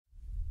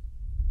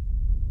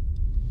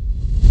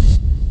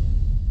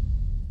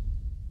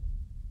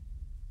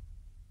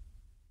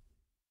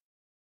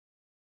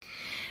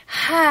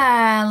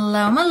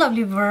Hello, my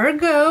lovely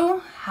Virgo.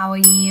 How are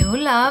you,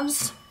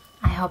 loves?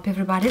 I hope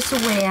everybody's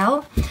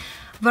well.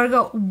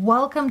 Virgo,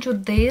 welcome to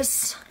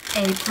this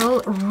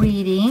April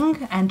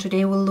reading, and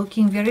today we're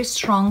looking very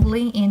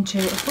strongly into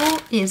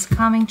who is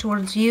coming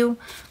towards you,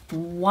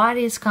 what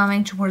is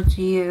coming towards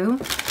you.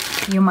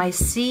 You might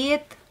see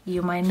it,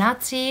 you might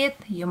not see it,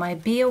 you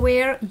might be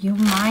aware, you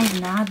might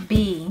not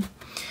be.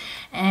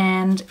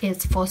 And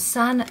it's for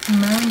Sun,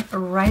 Moon,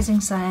 Rising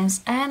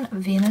signs, and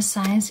Venus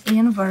signs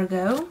in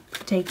Virgo.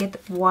 Take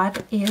it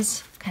what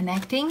is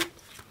connecting,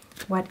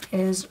 what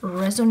is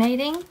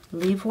resonating,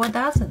 leave what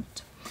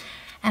doesn't.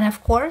 And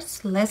of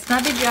course, let's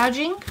not be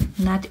judging.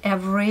 Not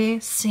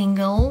every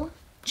single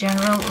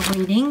general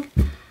reading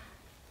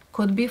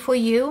could be for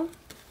you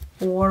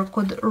or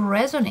could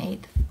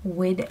resonate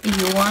with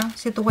your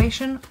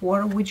situation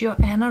or with your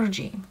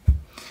energy.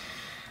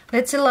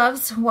 Let's see,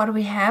 loves, what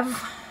we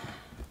have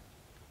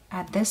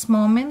at this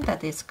moment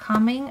that is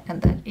coming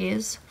and that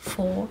is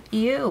for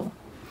you.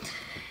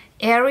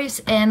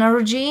 Aries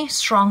energy,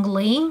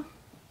 strongly,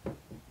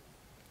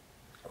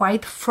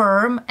 quite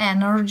firm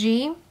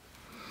energy.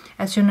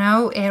 As you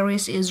know,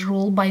 Aries is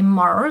ruled by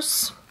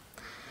Mars.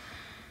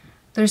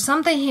 There's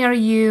something here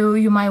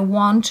you might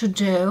want to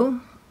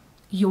do.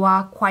 You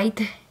are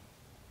quite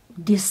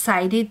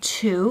decided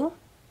to,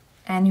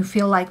 and you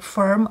feel like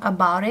firm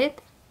about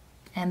it,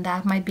 and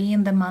that might be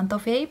in the month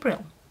of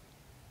April.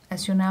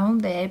 As you know,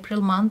 the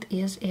April month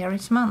is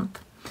Aries month.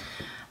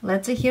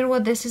 Let's see here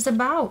what this is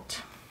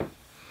about.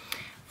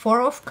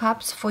 Four of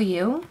Cups for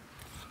you.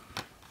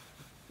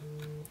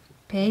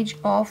 Page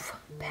of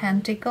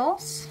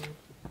Pentacles.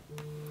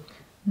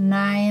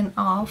 Nine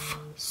of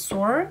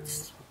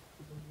Swords.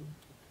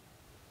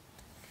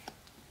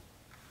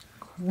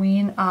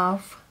 Queen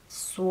of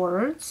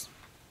Swords.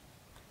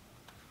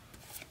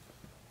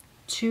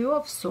 Two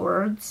of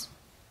Swords.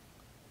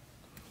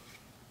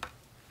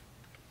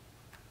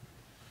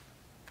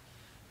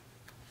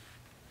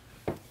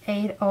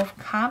 Eight of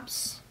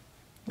Cups,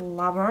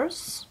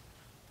 Lovers,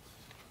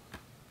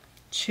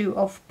 Two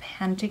of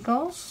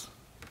Pentacles,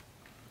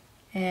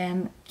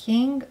 and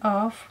King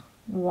of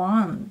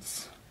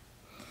Wands.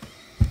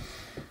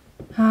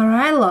 All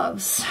right,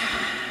 loves.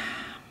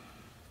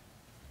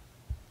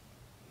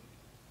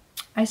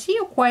 I see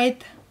you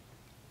quite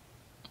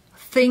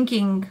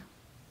thinking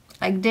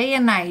like day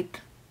and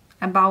night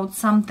about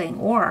something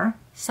or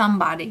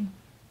somebody.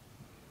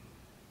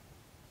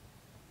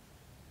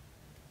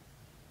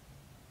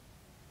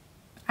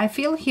 I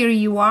feel here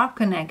you are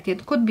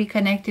connected, could be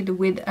connected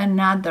with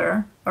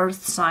another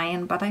earth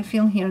sign, but I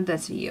feel here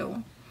that's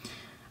you.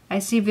 I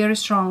see very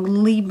strong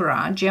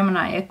Libra,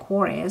 Gemini,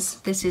 Aquarius.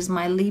 This is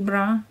my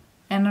Libra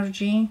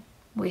energy.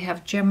 We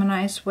have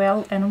Gemini as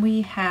well, and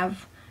we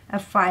have a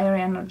fire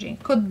energy.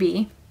 Could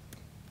be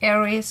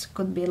Aries,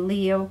 could be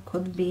Leo,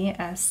 could be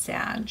a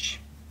Sag.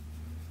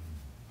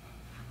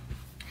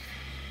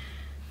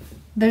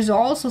 There's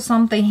also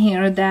something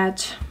here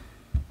that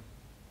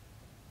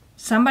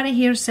somebody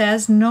here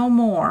says no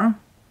more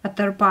a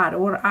third party,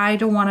 or I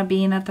don't want to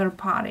be in a third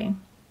party,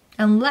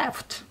 and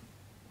left.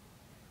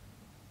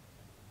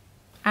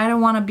 I don't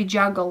want to be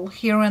juggled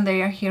here and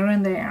there, here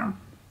and there.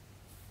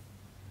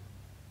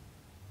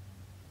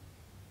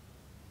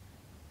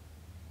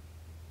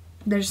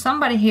 There's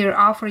somebody here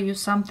offer you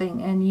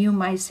something and you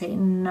might say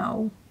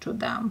no to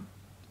them.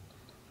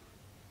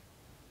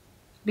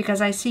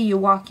 Because I see you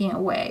walking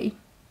away.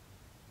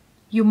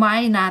 You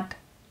might not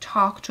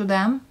talk to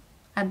them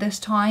at this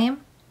time,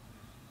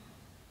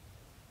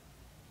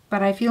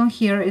 but I feel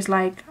here is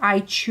like I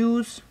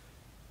choose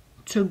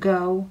to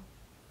go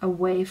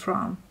away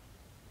from.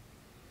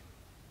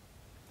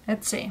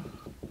 Let's see.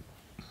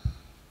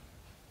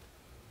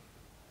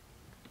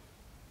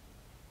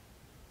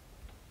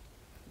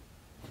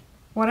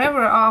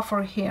 Whatever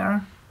offer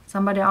here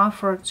somebody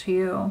offered to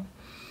you,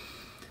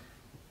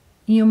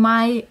 you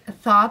might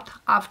thought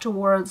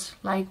afterwards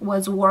like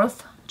was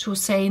worth to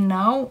say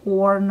no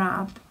or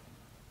not.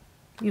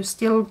 You're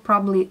still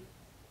probably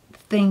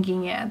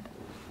thinking it.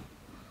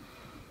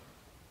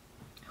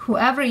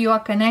 Whoever you are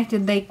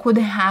connected, they could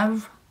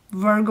have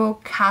Virgo,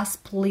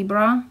 cusp,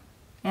 Libra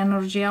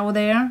energy out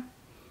there.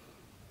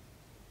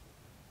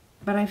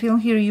 But I feel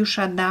here you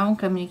shut down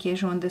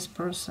communication with this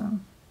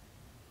person.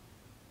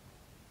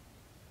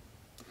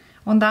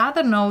 On the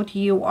other note,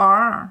 you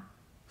are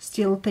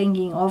still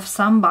thinking of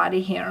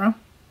somebody here,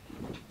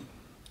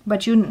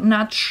 but you're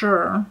not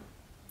sure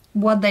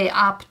what they're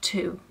up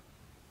to.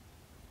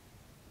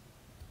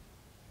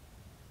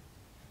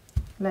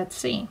 Let's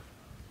see.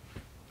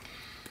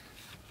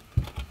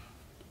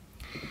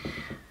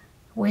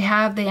 We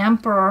have the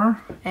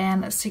Emperor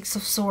and Six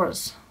of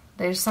Swords.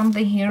 There's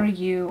something here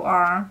you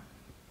are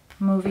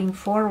moving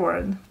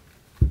forward.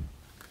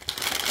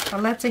 So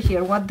let's see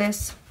here what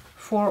this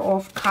Four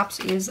of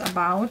Cups is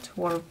about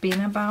or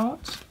been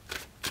about.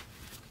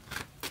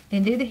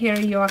 Indeed, here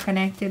you are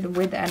connected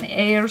with an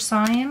air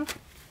sign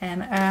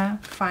and a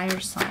fire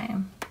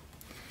sign.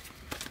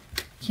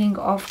 King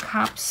of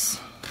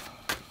Cups,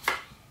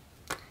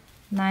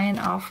 Nine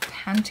of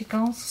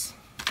Pentacles,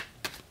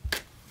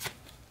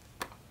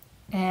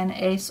 and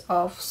Ace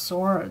of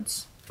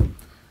Swords.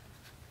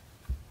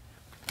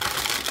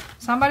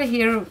 Somebody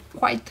here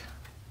quite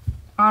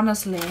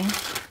honestly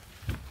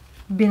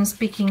been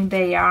speaking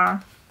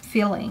their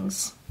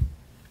feelings.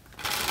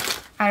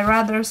 I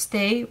rather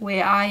stay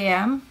where I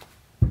am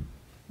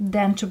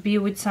than to be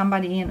with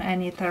somebody in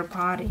any third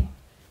party.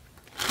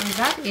 And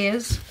that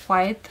is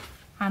quite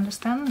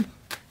understandable.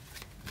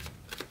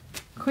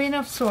 Queen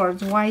of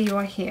Swords, why you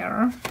are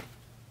here?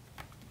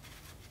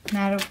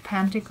 Knight of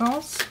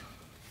Pentacles,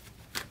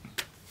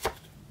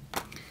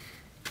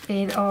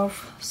 Eight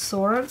of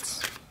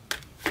Swords,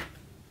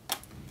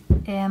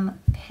 and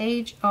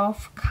Page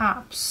of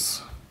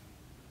Cups.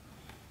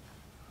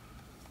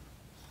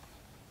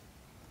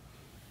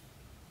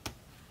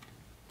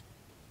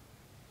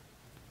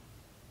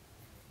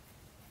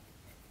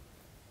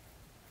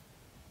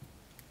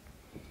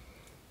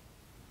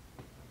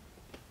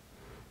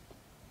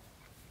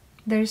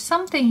 There's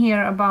something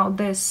here about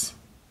this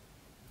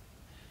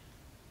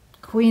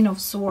Queen of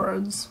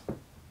Swords.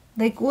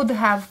 They could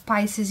have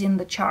Pisces in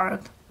the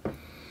chart.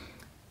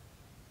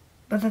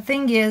 But the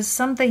thing is,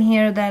 something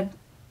here that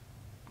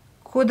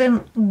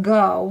couldn't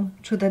go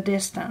to the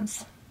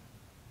distance.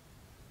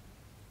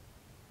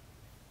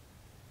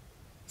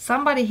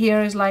 Somebody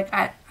here is like,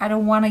 I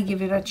don't want to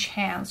give it a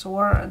chance.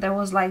 Or there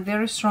was like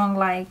very strong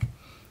like,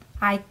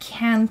 I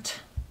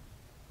can't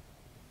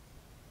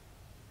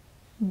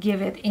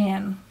give it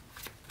in.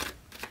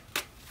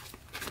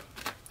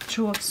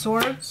 Two of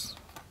Swords,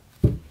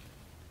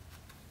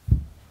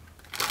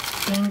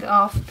 King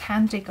of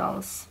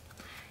Pentacles,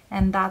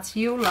 and that's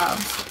you,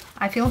 love.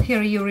 I feel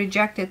here you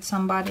rejected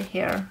somebody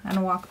here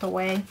and walked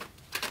away.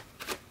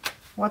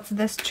 What's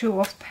this Two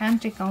of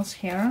Pentacles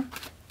here?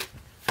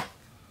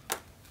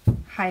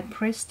 High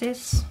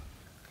Priestess,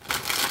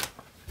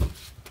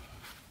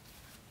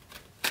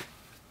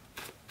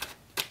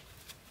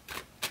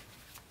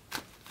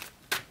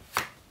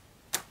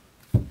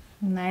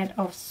 Knight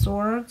of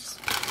Swords.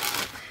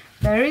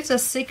 There is a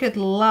secret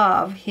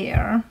love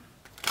here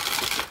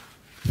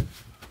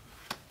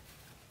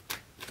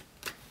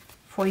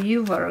for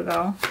you,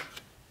 Virgo,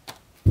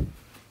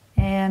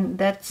 and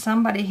that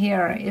somebody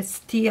here is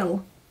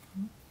still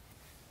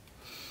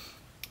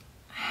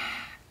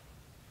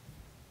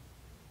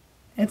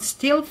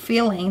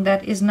feeling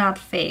that is not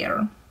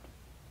fair,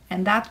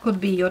 and that could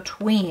be your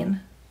twin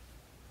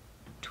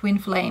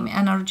flame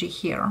energy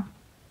here.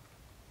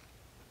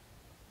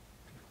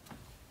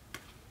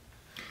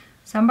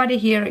 Somebody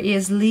here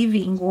is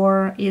leaving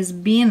or is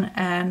being,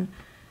 and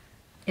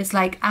it's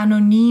like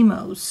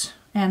anonymous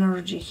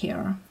energy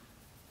here.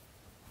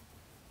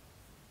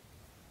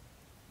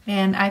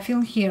 And I feel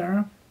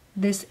here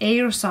this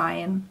air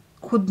sign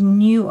could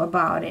knew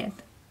about it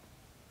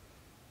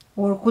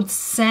or could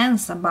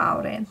sense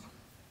about it.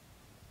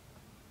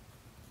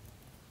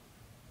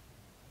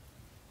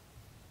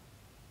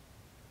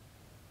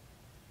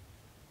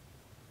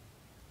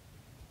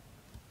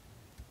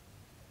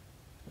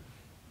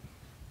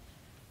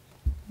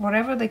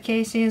 Whatever the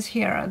case is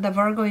here, the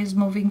Virgo is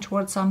moving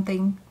towards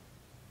something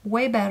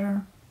way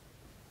better.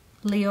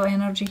 Leo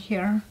energy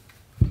here.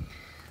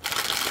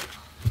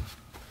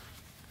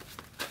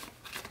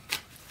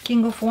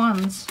 King of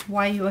Wands,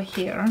 why you are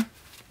here?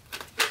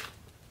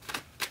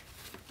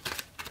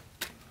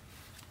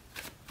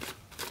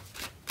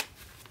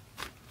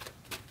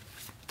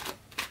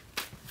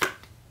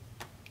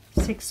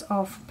 Six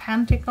of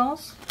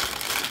Pentacles.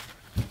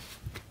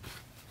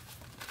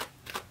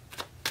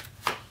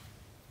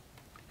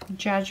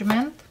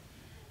 Judgment,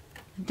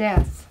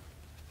 Death.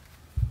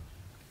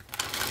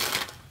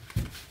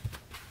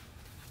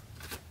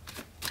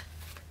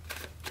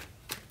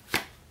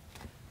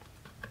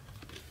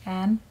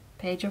 And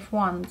Page of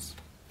Wands.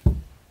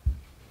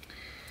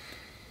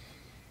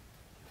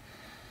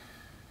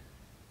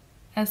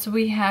 As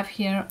we have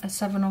here a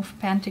Seven of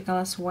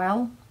Pentacles as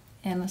well,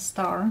 and a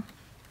Star.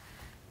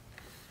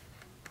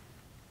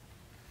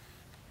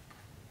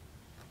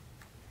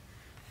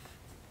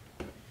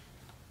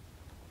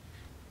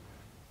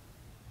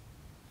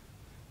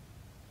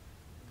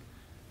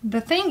 The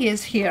thing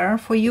is here,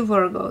 for you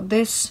Virgo,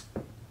 this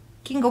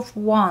King of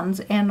Wands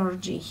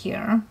energy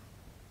here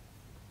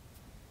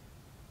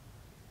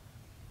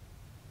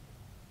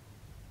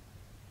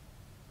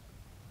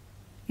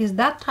is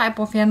that type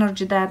of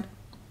energy that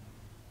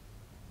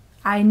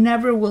I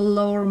never will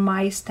lower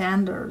my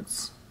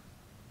standards.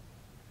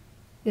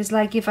 It's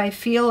like if I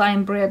feel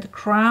I'm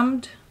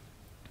breadcrumbed,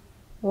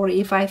 or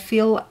if I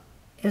feel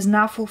it's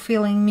not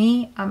fulfilling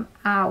me, I'm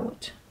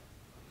out.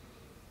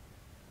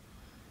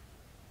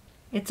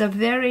 It's a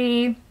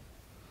very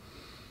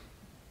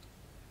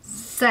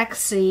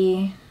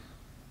sexy,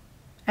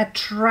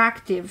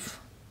 attractive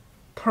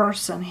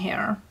person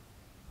here.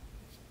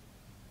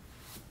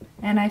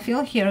 And I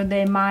feel here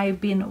they might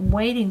have been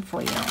waiting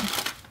for you.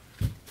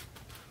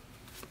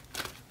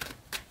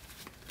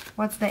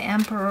 What's the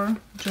Emperor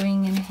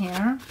doing in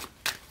here?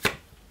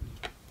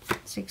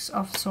 Six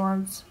of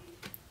Swords,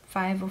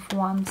 Five of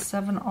Wands,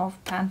 Seven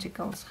of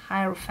Pentacles,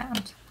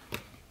 Hierophant,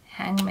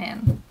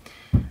 Hangman.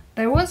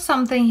 There was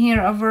something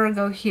here, a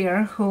Virgo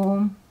here,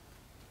 who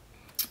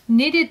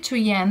needed to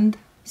end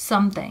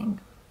something.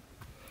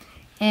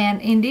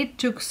 And indeed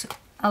took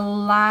a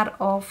lot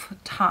of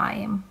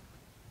time.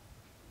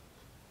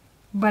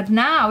 But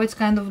now it's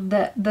kind of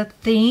the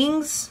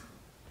things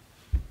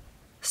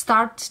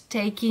start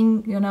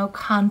taking, you know,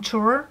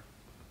 contour.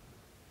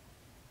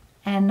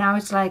 And now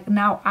it's like,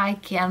 now I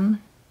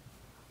can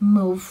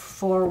move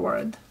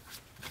forward.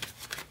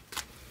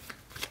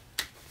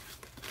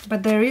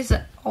 But there is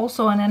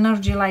also an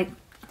energy like,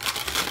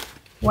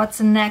 what's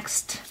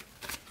next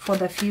for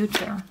the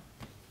future?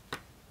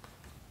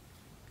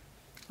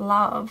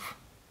 Love.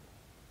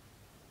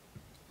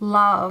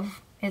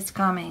 Love is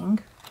coming.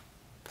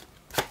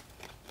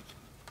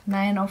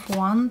 9 of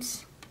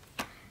Wands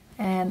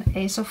and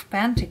Ace of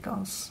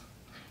Pentacles.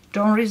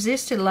 Don't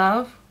resist it,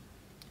 love.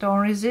 Don't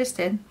resist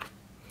it.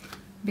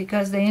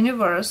 Because the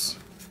universe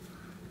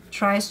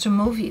tries to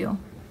move you.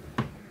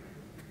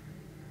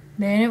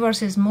 The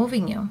universe is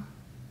moving you.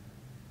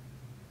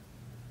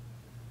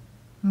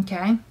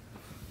 Okay?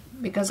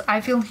 Because I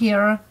feel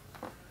here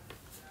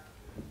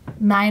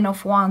 9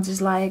 of Wands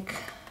is like,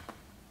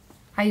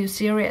 are you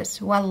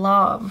serious? Well,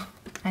 love.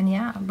 And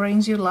yeah,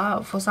 brings you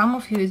love. For some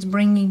of you, it's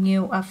bringing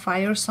you a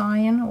fire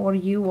sign, or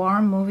you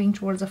are moving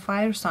towards a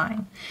fire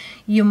sign.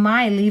 You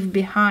might leave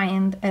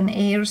behind an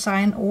air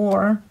sign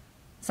or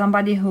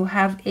somebody who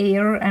have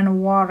air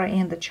and water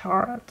in the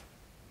chart.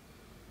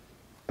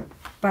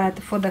 But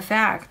for the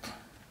fact,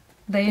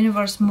 the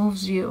universe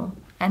moves you,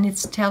 and it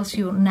tells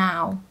you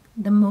now.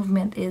 The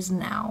movement is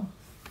now.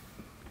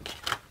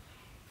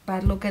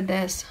 But look at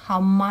this, how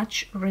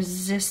much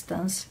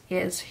resistance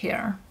is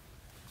here.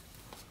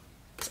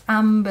 It's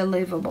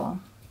unbelievable.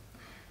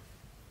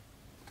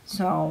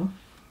 So,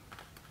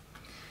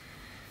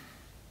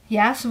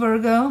 yes,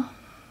 Virgo,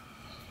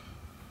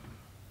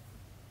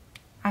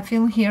 I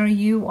feel here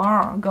you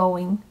are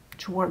going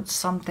towards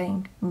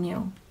something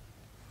new.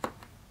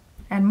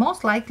 And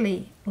most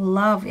likely,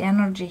 love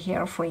energy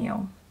here for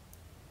you.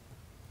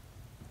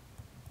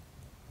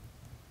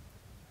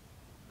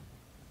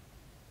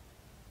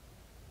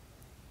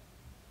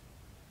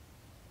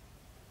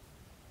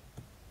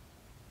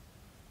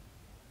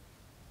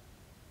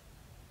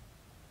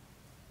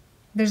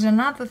 There's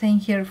another thing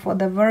here for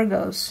the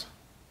Virgos.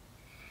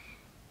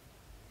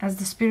 As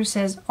the Spirit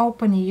says,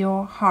 open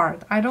your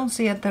heart. I don't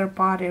see a third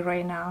party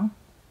right now.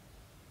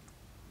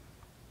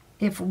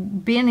 If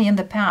been in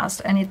the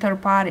past, any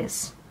third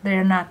parties,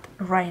 they're not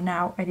right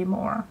now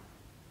anymore.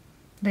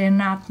 They're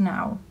not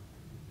now.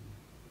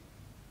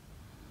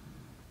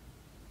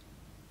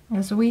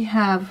 As we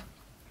have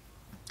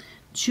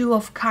 2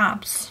 of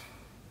Cups,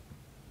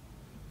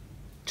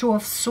 2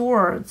 of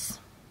Swords,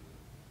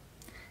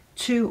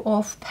 2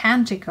 of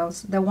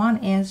Pentacles. The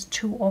one is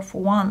 2 of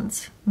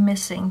Wands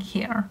missing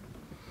here,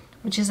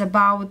 which is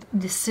about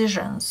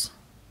decisions.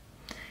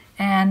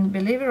 And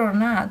believe it or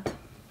not,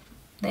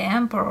 the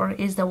Emperor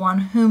is the one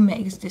who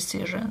makes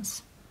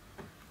decisions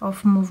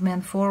of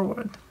movement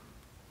forward.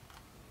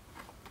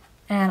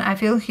 And I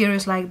feel here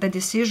is like the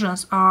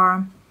decisions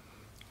are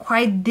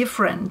quite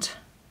different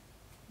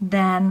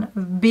than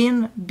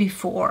been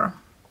before.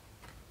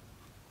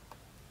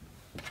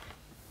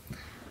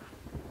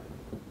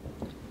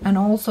 And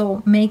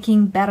also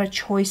making better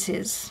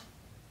choices.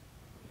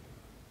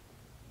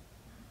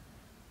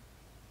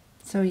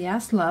 So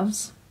yes,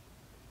 loves,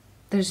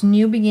 there's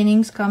new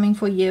beginnings coming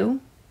for you.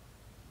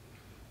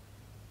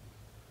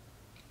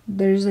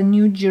 There's a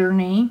new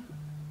journey.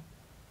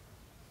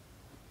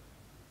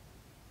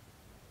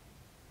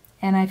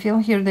 And I feel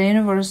here the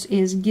universe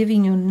is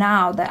giving you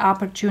now the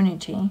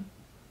opportunity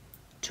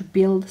to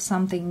build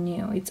something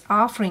new. It's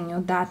offering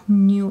you that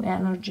new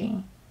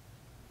energy.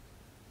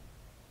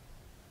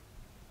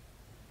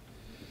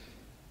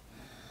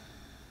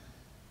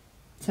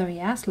 So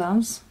yes,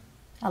 loves,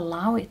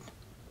 allow it.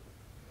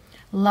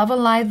 Love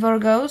and light,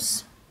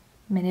 Virgos.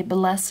 Many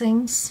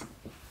blessings.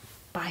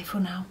 Bye for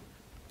now.